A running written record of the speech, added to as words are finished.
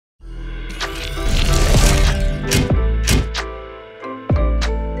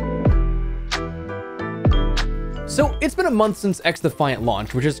So it's been a month since XDefiant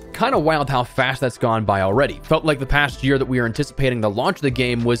launched, which is kind of wild how fast that's gone by already. Felt like the past year that we were anticipating the launch of the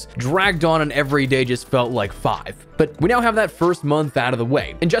game was dragged on and every day just felt like 5. But we now have that first month out of the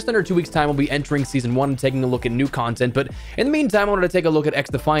way. In just under 2 weeks time, we'll be entering Season 1 and taking a look at new content, but in the meantime, I wanted to take a look at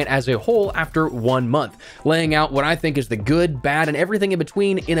XDefiant as a whole after 1 month, laying out what I think is the good, bad, and everything in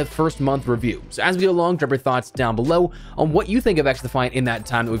between in a first month review. So as we go along, drop your thoughts down below on what you think of XDefiant in that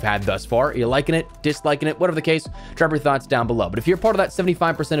time that we've had thus far. Are you liking it, disliking it, whatever the case, drop your thoughts down below. But if you're part of that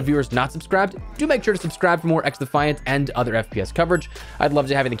 75% of viewers not subscribed, do make sure to subscribe for more XDefiant and other FPS coverage. I'd love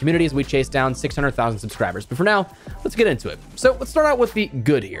to have you in the community as we chase down 600,000 subscribers. But for now, let's get into it. So let's start out with the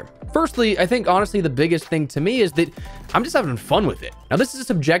good here. Firstly, I think honestly the biggest thing to me is that I'm just having fun with it. Now this is a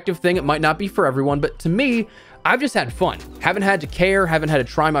subjective thing, it might not be for everyone, but to me, I've just had fun. Haven't had to care, haven't had to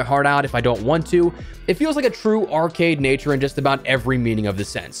try my heart out if I don't want to. It feels like a true arcade nature in just about every meaning of the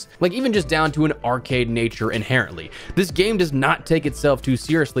sense. Like even just down to an arcade nature inherently. This game does not take itself too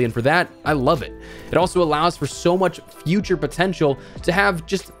seriously, and for that, I love it. It also allows for so much future potential to have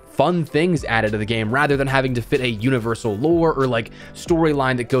just fun things added to the game rather than having to fit a universal lore or like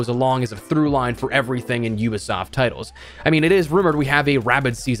storyline that goes along as a through line for everything in Ubisoft titles. I mean, it is rumored we have a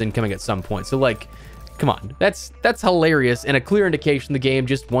Rabbids season coming at some point, so like, come on, that's hilarious and a clear indication the game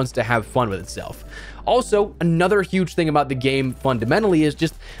just wants to have fun with itself. Also, another huge thing about the game fundamentally is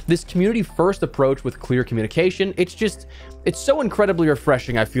just this community-first approach with clear communication. It's so incredibly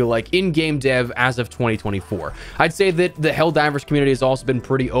refreshing, I feel like, in game dev as of 2024. I'd say that the Helldivers community has also been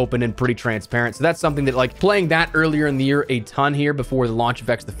pretty open and pretty transparent, so that's something that, like, playing that earlier in the year a ton here before the launch of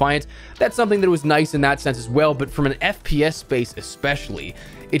XDefiant, that's something that was nice in that sense as well, but from an FPS space especially,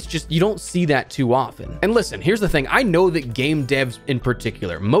 it's just, you don't see that too often. And listen, here's the thing. I know that game devs in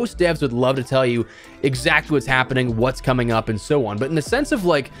particular, most devs would love to tell you exactly what's happening, what's coming up, and so on. But in the sense of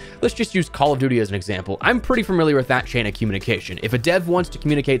like, let's just use Call of Duty as an example. I'm pretty familiar with that chain of communication. If a dev wants to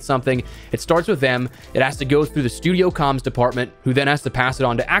communicate something, it starts with them. It has to go through the studio comms department, who then has to pass it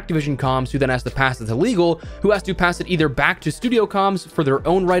on to Activision comms, who then has to pass it to legal, who has to pass it either back to studio comms for their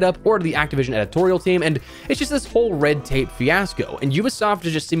own write-up or to the Activision editorial team. And it's just this whole red tape fiasco. And Ubisoft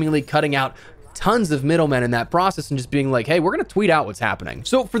is just seemingly cutting out tons of middlemen in that process and just being like, hey, we're going to tweet out what's happening.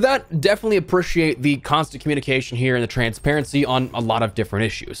 So for that, definitely appreciate the constant communication here and the transparency on a lot of different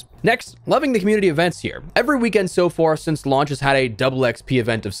issues. Next, loving the community events here. Every weekend so far since launch has had a double XP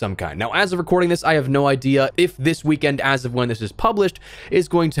event of some kind. Now, as of recording this, I have no idea if this weekend, as of when this is published, is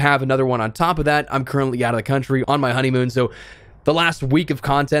going to have another one on top of that. I'm currently out of the country on my honeymoon, so the last week of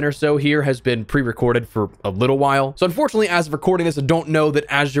content or so here has been pre-recorded for a little while. So unfortunately, as of recording this, I don't know that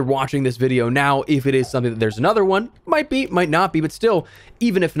as you're watching this video now, if it is something that there's another one. Might be, might not be, but still,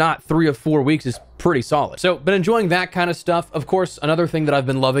 even if not, 3 or 4 weeks is pretty solid. So, been enjoying that kind of stuff. Of course, another thing that I've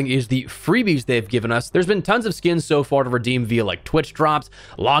been loving is the freebies they've given us. There's been tons of skins so far to redeem via like Twitch drops,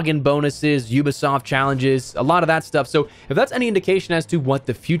 login bonuses, Ubisoft challenges, a lot of that stuff. So if that's any indication as to what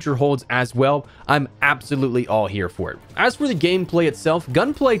the future holds as well, I'm absolutely all here for it. As for the gameplay itself,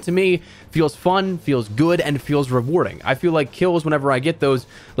 gunplay to me feels fun, feels good, and feels rewarding. I feel like kills, whenever I get those,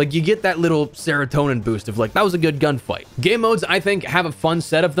 like you get that little serotonin boost of like, that was a good gunfight. Game modes, I think, have a fun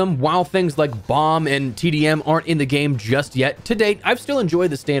set of them, while things like Bomb and TDM aren't in the game just yet. To date, I've still enjoyed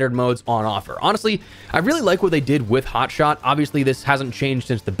the standard modes on offer. Honestly, I really like what they did with Hotshot. Obviously, this hasn't changed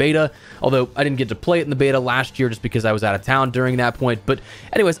since the beta, although I didn't get to play it in the beta last year just because I was out of town during that point. But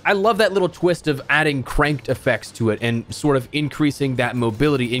anyways, I love that little twist of adding cranked effects to it and sort of increasing that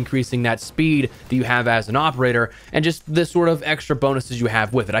mobility, increasing that speed that you have as an operator, and just the sort of extra bonuses you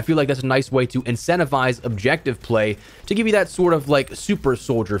have with it. I feel like that's a nice way to incentivize objective play to give you that sort of like super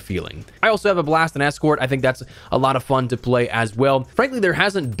soldier feeling. I also have a blast and escort. I think that's a lot of fun to play as well. Frankly, there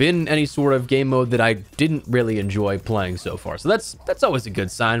hasn't been any sort of game mode that I didn't really enjoy playing so far, so that's always a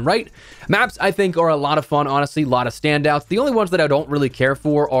good sign, right? Maps, I think, are a lot of fun, honestly, a lot of standouts. The only ones that I don't really care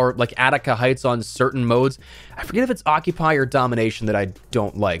for are like Attica Heights on certain modes. I forget if it's Occupy or Domination that I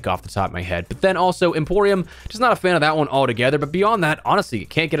don't like off the top of my head. But then also Emporium, just not a fan of that one altogether. But beyond that, honestly,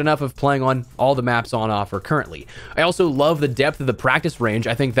 can't get enough of playing on all the maps on offer currently. I also love the depth of the practice range.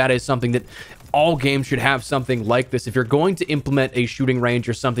 I think that is something that all games should have something like this. If you're going to implement a shooting range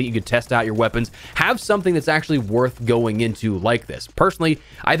or something you could test out your weapons, have something that's actually worth going into like this. Personally,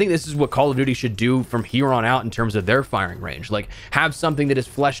 I think this is what Call of Duty should do from here on out in terms of their firing range. Like, have something that is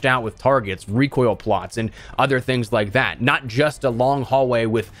fleshed out with targets, recoil plots, and other things like that. Not just a long hallway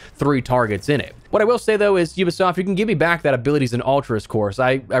with 3 targets in it. What I will say, though, is Ubisoft, you can give me back that abilities in Ultras course.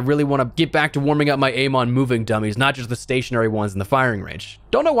 I really want to get back to warming up my aim on moving dummies, not just the stationary ones in the firing range.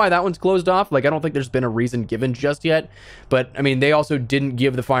 Don't know why that one's closed off. Like, Like, I don't think there's been a reason given just yet, but I mean, they also didn't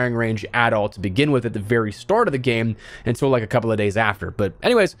give the firing range at all to begin with at the very start of the game until like a couple of days after. But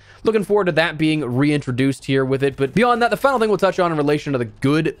anyways, looking forward to that being reintroduced here with it. But beyond that, the final thing we'll touch on in relation to the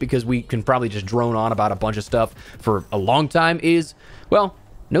good, because we can probably just drone on about a bunch of stuff for a long time, is, well,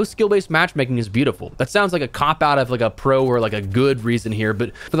 no skill-based matchmaking is beautiful. That sounds like a cop-out of like a pro or like a good reason here,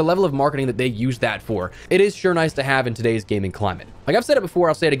 but for the level of marketing that they use that for, it is sure nice to have in today's gaming climate. Like I've said it before,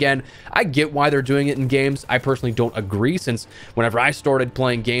 I'll say it again, I get why they're doing it in games. I personally don't agree, since whenever I started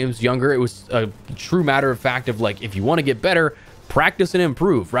playing games younger, it was a true matter of fact of like, if you want to get better, practice and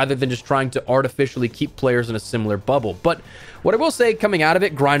improve, rather than just trying to artificially keep players in a similar bubble. But what I will say, coming out of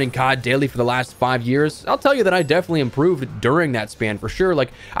it, grinding COD daily for the last 5 years, I'll tell you that I definitely improved during that span for sure.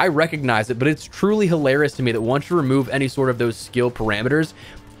 Like, I recognize it, but it's truly hilarious to me that once you remove any sort of those skill parameters,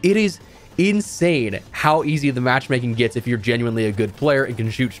 it is insane how easy the matchmaking gets if you're genuinely a good player and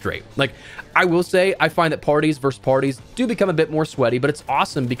can shoot straight. Like, I will say, I find that parties versus parties do become a bit more sweaty, but it's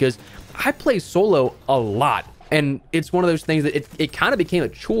awesome because I play solo a lot. And it's one of those things that it kind of became a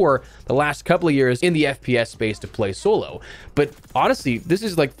chore the last couple of years in the FPS space to play solo. But honestly, this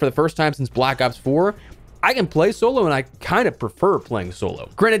is like for the first time since Black Ops 4, I can play solo, and I kind of prefer playing solo.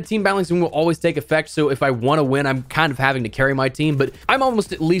 Granted, team balancing will always take effect, so if I want to win, I'm kind of having to carry my team, but I'm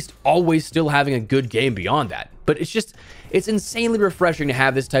almost at least always still having a good game beyond that. But it's insanely refreshing to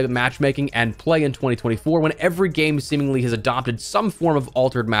have this type of matchmaking and play in 2024 when every game seemingly has adopted some form of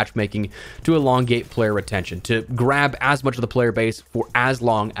altered matchmaking to elongate player retention, to grab as much of the player base for as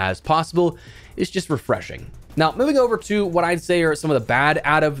long as possible. It's just refreshing. Now, moving over to what I'd say are some of the bad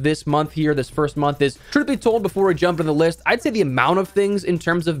out of this month here, this first month, is, truth be told, before we jump into the list, I'd say the amount of things in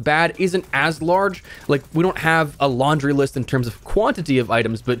terms of bad isn't as large. Like, we don't have a laundry list in terms of quantity of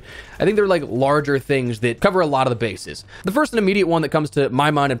items, but I think they're like larger things that cover a lot of the bases. The first and immediate one that comes to my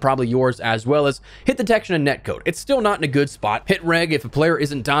mind, and probably yours as well, is hit detection and netcode. It's still not in a good spot. Hit reg if a player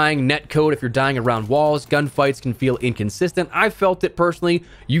isn't dying, netcode if you're dying around walls, gunfights can feel inconsistent. I've felt it personally.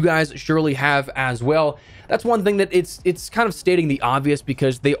 You guys surely have as well. That's one thing that it's kind of stating the obvious,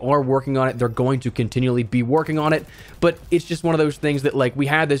 because they are working on it. They're going to continually be working on it, but it's just one of those things that, like, we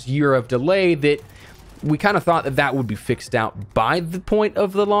had this year of delay that we kind of thought that that would be fixed out by the point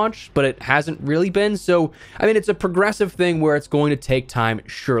of the launch, but it hasn't really been. So, I mean, it's a progressive thing where it's going to take time,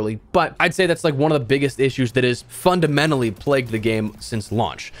 surely, but I'd say that's like one of the biggest issues that has fundamentally plagued the game since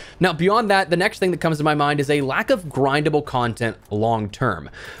launch. Now, beyond that, the next thing that comes to my mind is a lack of grindable content long term.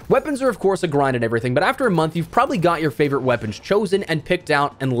 Weapons are, of course, a grind and everything, but after a month, you've probably got your favorite weapons chosen and picked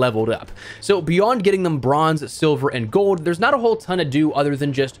out and leveled up. So beyond getting them bronze, silver, and gold, there's not a whole ton to do other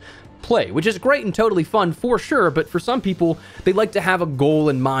than just play, which is great and totally fun for sure, but for some people, they like to have a goal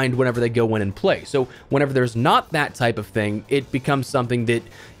in mind whenever they go in and play. So whenever there's not that type of thing, it becomes something that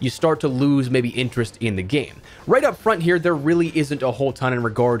you start to lose maybe interest in the game. Right up front here, there really isn't a whole ton in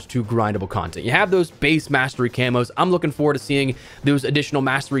regards to grindable content. You have those base mastery camos. I'm looking forward to seeing those additional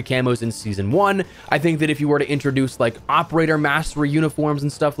mastery camos in Season 1. I think that if you were to introduce like operator mastery uniforms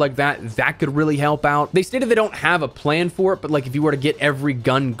and stuff like that, that could really help out. They stated they don't have a plan for it, but like if you were to get every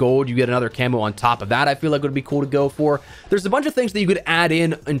gun gold, you get another camo on top of that, I feel like it would be cool to go for. There's a bunch of things that you could add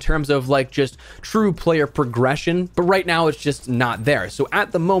in terms of like just true player progression, but right now it's just not there. So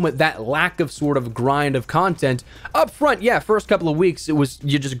at the moment, that lack of sort of grind of content up front, yeah, first couple of weeks, it was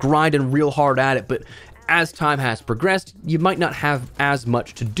you just grinding real hard at it, but as time has progressed, you might not have as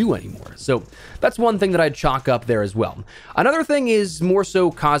much to do anymore. So that's one thing that I'd chalk up there as well. Another thing is more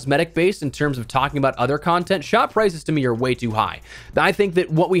so cosmetic based in terms of talking about other content. Shop prices to me are way too high. I think that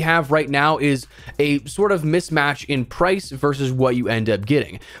what we have right now is a sort of mismatch in price versus what you end up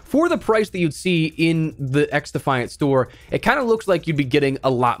getting. For the price that you'd see in the XDefiant store, it kind of looks like you'd be getting a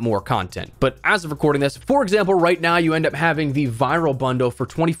lot more content. But as of recording this, for example, right now you end up having the viral bundle for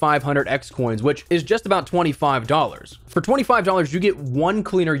 2,500 X coins, which is just about $25. For $25, you get one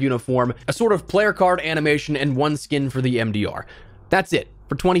cleaner uniform, a sort of player card animation, and one skin for the MDR. That's it.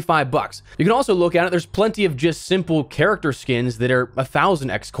 For 25 bucks. You can also look at it, there's plenty of just simple character skins that are 1,000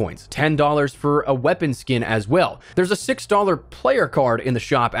 X coins, $10 for a weapon skin as well. There's a $6 player card in the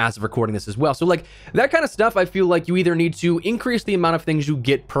shop as of recording this as well. So like that kind of stuff, I feel like you either need to increase the amount of things you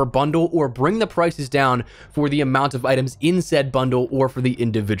get per bundle or bring the prices down for the amount of items in said bundle or for the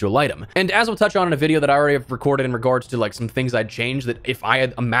individual item. And as we'll touch on in a video that I already have recorded in regards to like some things I'd change, that if I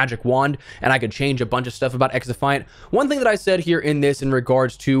had a magic wand and I could change a bunch of stuff about XDefiant, one thing that I said here in this in regards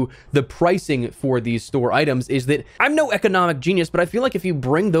regards to the pricing for these store items is that I'm no economic genius, but I feel like if you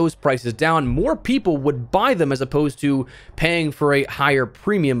bring those prices down, more people would buy them as opposed to paying for a higher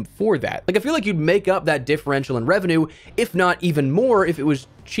premium for that. Like, I feel like you'd make up that differential in revenue, if not even more, if it was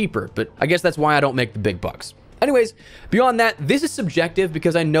cheaper, but I guess that's why I don't make the big bucks. Anyways, beyond that, this is subjective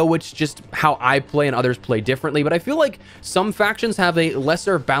because I know it's just how I play and others play differently, but I feel like some factions have a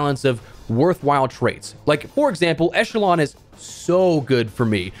lesser balance of worthwhile traits. Like, for example, Echelon is so good for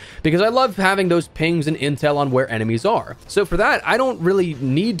me because I love having those pings and intel on where enemies are. So for that, I don't really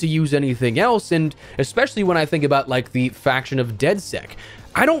need to use anything else, and especially when I think about like the faction of DeadSec.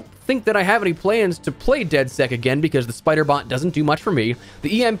 I don't think that I have any plans to play DeadSec again because the spider bot doesn't do much for me.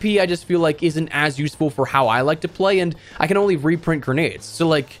 The EMP I just feel like isn't as useful for how I like to play, and I can only reprint grenades. So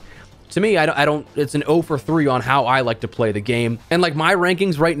like, to me, I don't, it's an 0 for 3 on how I like to play the game. And like my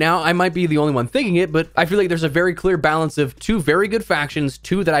rankings right now, I might be the only one thinking it, but I feel like there's a very clear balance of 2 very good factions,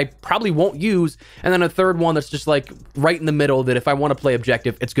 2 that I probably won't use, and then a third one that's just like right in the middle that if I want to play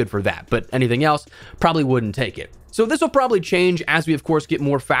objective, it's good for that. But anything else, probably wouldn't take it. So this will probably change as we, of course, get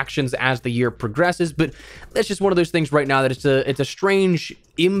more factions as the year progresses, but that's just one of those things right now that it's a strange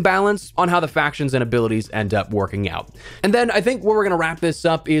imbalance on how the factions and abilities end up working out. And then I think where we're going to wrap this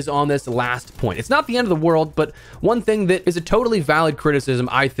up is on this last point. It's not the end of the world, but one thing that is a totally valid criticism,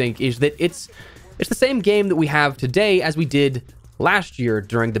 I think, is that it's the same game that we have today as we did last year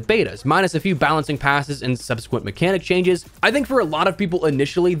during the betas, minus a few balancing passes and subsequent mechanic changes. I think for a lot of people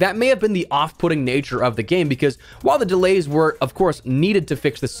initially, that may have been the off-putting nature of the game because while the delays were, of course, needed to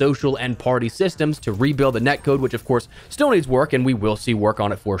fix the social and party systems to rebuild the netcode, which of course still needs work and we will see work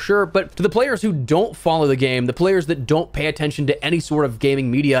on it for sure, but to the players who don't follow the game, the players that don't pay attention to any sort of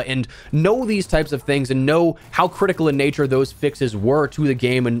gaming media and know these types of things and know how critical in nature those fixes were to the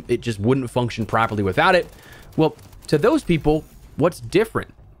game and it just wouldn't function properly without it, well, to those people, what's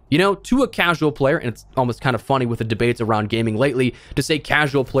different? You know, to a casual player, and it's almost kind of funny with the debates around gaming lately to say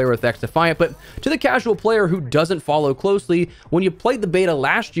casual player with XDefiant, but to the casual player who doesn't follow closely, when you played the beta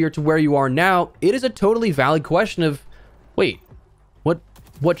last year to where you are now, it is a totally valid question of, wait,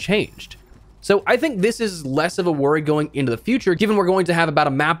 what changed? So I think this is less of a worry going into the future, given we're going to have about a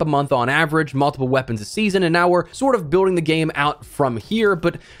map a month on average, multiple weapons a season, and now we're sort of building the game out from here,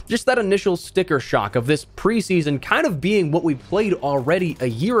 but just that initial sticker shock of this preseason kind of being what we played already a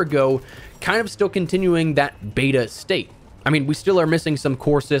year ago, kind of still continuing that beta state. I mean, we still are missing some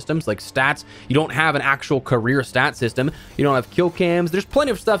core systems like stats. You don't have an actual career stat system. You don't have kill cams. There's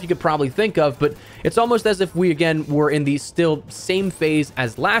plenty of stuff you could probably think of, but it's almost as if we, again, were in the still same phase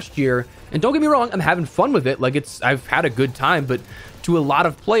as last year. And don't get me wrong, I'm having fun with it. Like, I've had a good time, but to a lot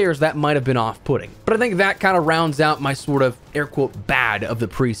of players, that might have been off-putting. But I think that kind of rounds out my sort of, air quote, bad of the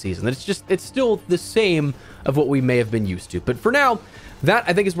preseason. It's still the same of what we may have been used to. But for now, that,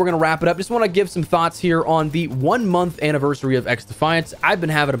 I think, is where we're going to wrap it up. Just want to give some thoughts here on the 1-month anniversary of XDefiant. I've been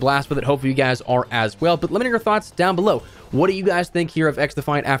having a blast with it. Hopefully you guys are as well. But let me know your thoughts down below. What do you guys think here of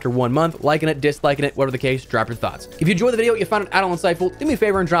XDefiant after 1 month? Liking it, disliking it, whatever the case, drop your thoughts. If you enjoyed the video, you found it at all insightful, do me a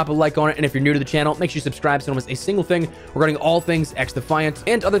favor and drop a like on it. And if you're new to the channel, make sure you subscribe so you don't miss a single thing regarding all things XDefiant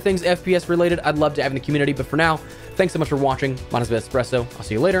and other things FPS related. I'd love to have in the community. But for now, thanks so much for watching. My name is Espresso. I'll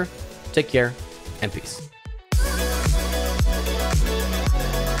see you later. Take care and peace.